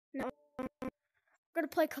Now we're gonna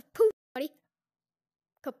play Capuchin, buddy.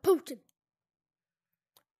 Capuchin.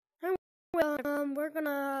 And we're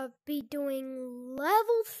gonna be doing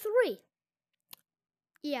level 3.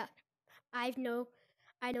 Yeah, I know,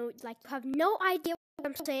 like, you have no idea what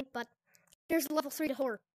I'm saying, but here's level 3 to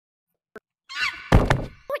horror.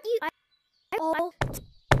 What you all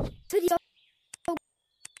to the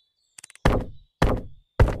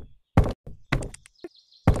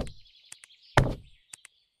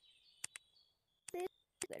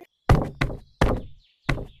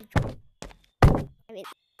I mean,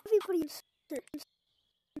 everybody's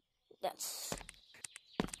that's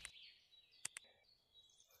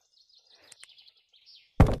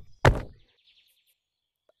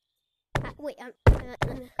wait,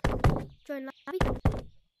 join lobby.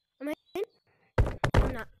 Am I in?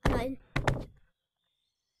 I'm not in.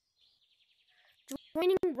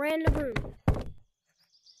 Joining random room.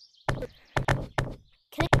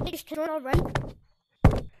 Can I just join already?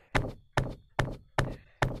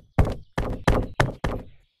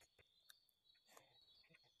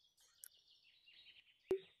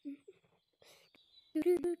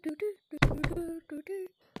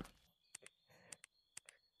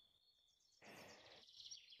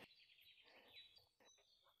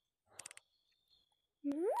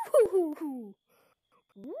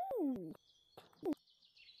 Ooh.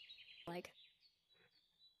 Like,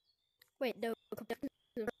 wait, no.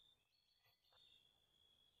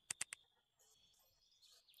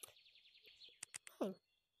 Ooh,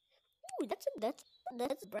 that's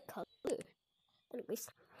a bright color. Anyways,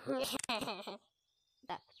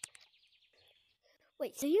 that.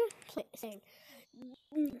 Wait, so you're saying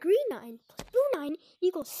green 9 plus blue 9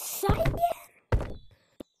 equals cyan?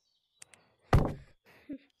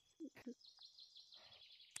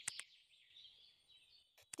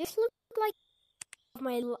 This looks like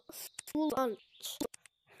my school lunch.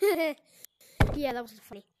 Yeah, that was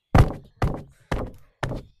funny.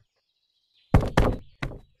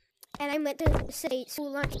 And I meant to say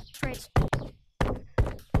school lunch friends.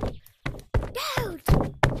 Dude!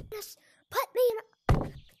 Just put me in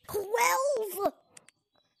 12!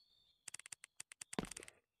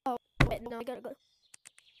 Oh, wait, no, I gotta go.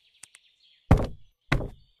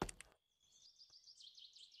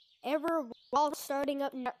 Ever while starting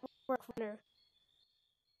up network runner.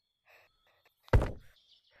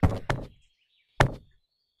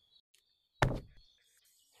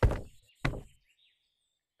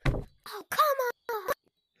 Oh, come on!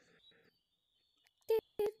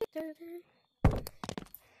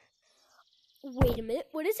 Wait a minute,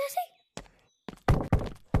 what does that say?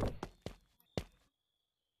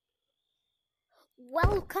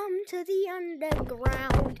 Welcome to the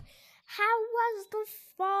underground. How was the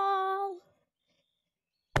fall?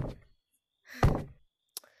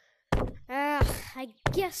 I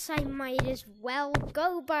guess I might as well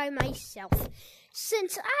go by myself,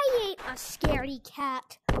 since I ain't a scaredy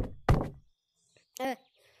cat.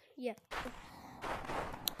 Yeah.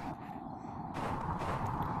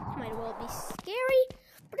 Might well be scary,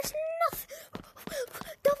 but it's nothing.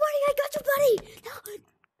 Don't worry, I got you, buddy.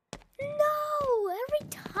 No, every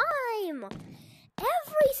time,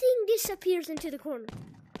 everything disappears into the corner.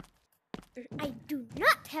 I do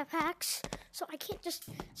not have hacks, so I can't just,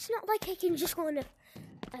 it's not like I can just go into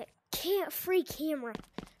free cam.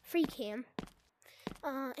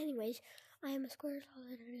 Anyways, I am a square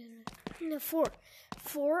solid 4.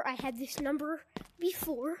 4, I had this number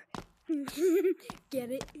before.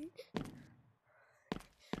 Get it?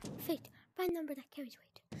 Fate, find a number that carries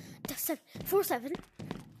weight. That's 7. 4 7.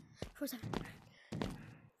 4 7.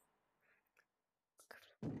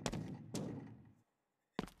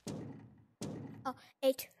 Oh,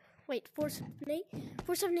 8. Wait, 4 7 8.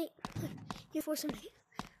 4 7 8. Yeah, 4 7 8.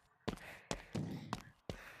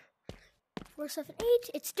 4 7 8.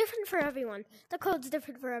 It's different for everyone. The code's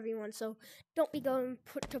different for everyone, so don't be going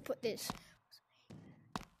to put this.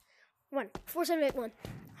 1 4 7 8 1.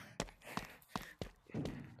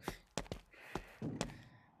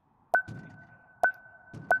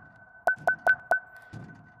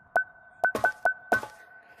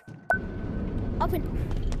 Open.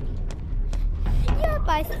 Yep,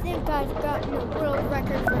 I think I've gotten a world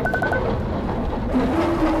record for it.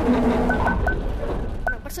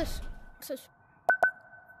 No, what's this? What's this?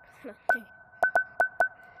 No, dang.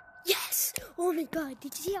 Yes! Oh my god,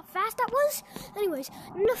 did you see how fast that was? Anyways,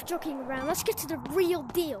 enough joking around. Let's get to the real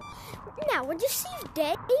deal. Now, when you see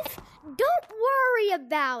Dave, don't worry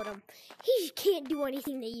about him. He can't do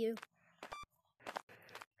anything to you.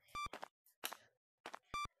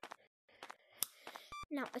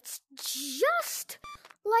 Now, it's just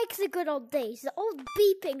like the good old days, the old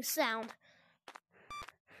beeping sound.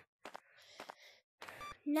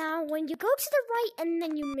 Now, when you go to the right and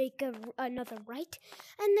then you make another right,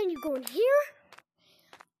 and then you go in here,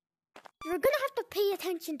 you're going to have to pay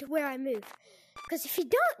attention to where I move. Because if you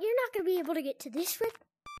don't, you're not going to be able to get to this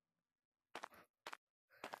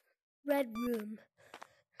red room.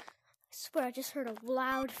 I swear I just heard a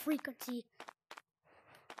loud frequency.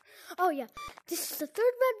 Oh yeah, this is the 3rd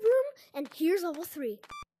red room, and here's level 3.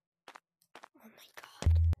 Oh my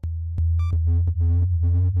god.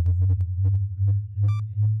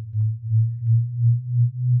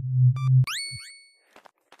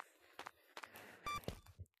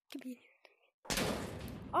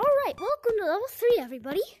 Alright, welcome to level 3,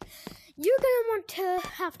 everybody. You're gonna want to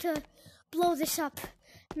have to blow this up,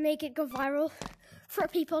 make it go viral for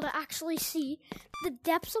people to actually see the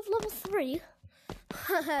depths of level 3.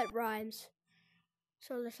 It rhymes.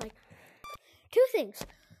 So there's like 2 things.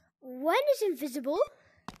 One is invisible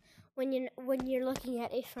when you're looking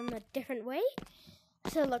at it from a different way.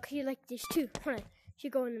 So look, you like these 2. Hold on. If you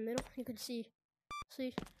go in the middle, you can see.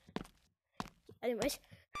 Anyways,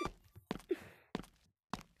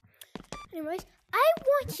 I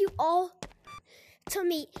want you all to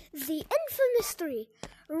meet the infamous 3: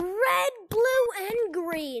 red, blue, and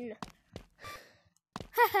green.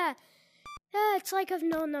 Haha. It's like I've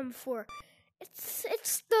known them before. It's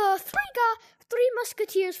the three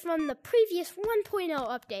musketeers from the previous 1.0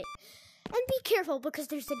 update. And be careful, because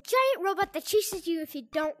there's a giant robot that chases you if you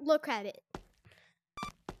don't look at it.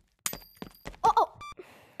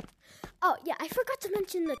 Oh yeah, I forgot to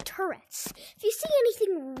mention the turrets. If you see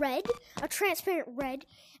anything red, a transparent red,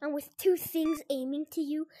 and with 2 things aiming to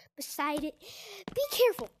you beside it, be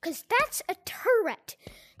careful, because that's a turret.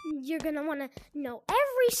 You're going to want to know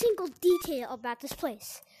every single detail about this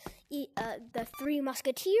place. The 3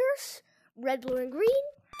 musketeers, red, blue, and green,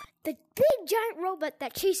 the big giant robot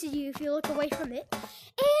that chases you if you look away from it,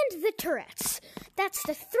 and the turrets. That's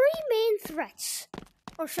the 3 main threats.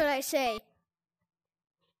 Or should I say,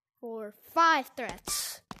 or 5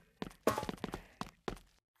 threats.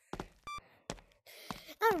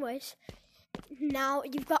 Anyways, now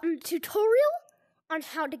you've gotten the tutorial on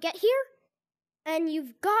how to get here, and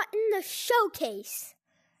you've gotten the showcase.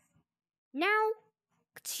 Now,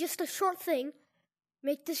 it's just a short thing.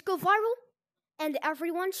 Make this go viral, and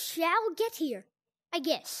everyone shall get here, I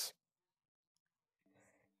guess.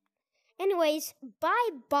 Anyways,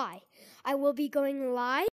 bye-bye. I will be going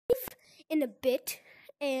live in a bit.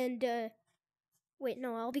 And, wait,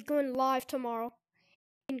 no, I'll be going live tomorrow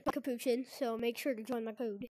in Capuchin, so make sure to join my code.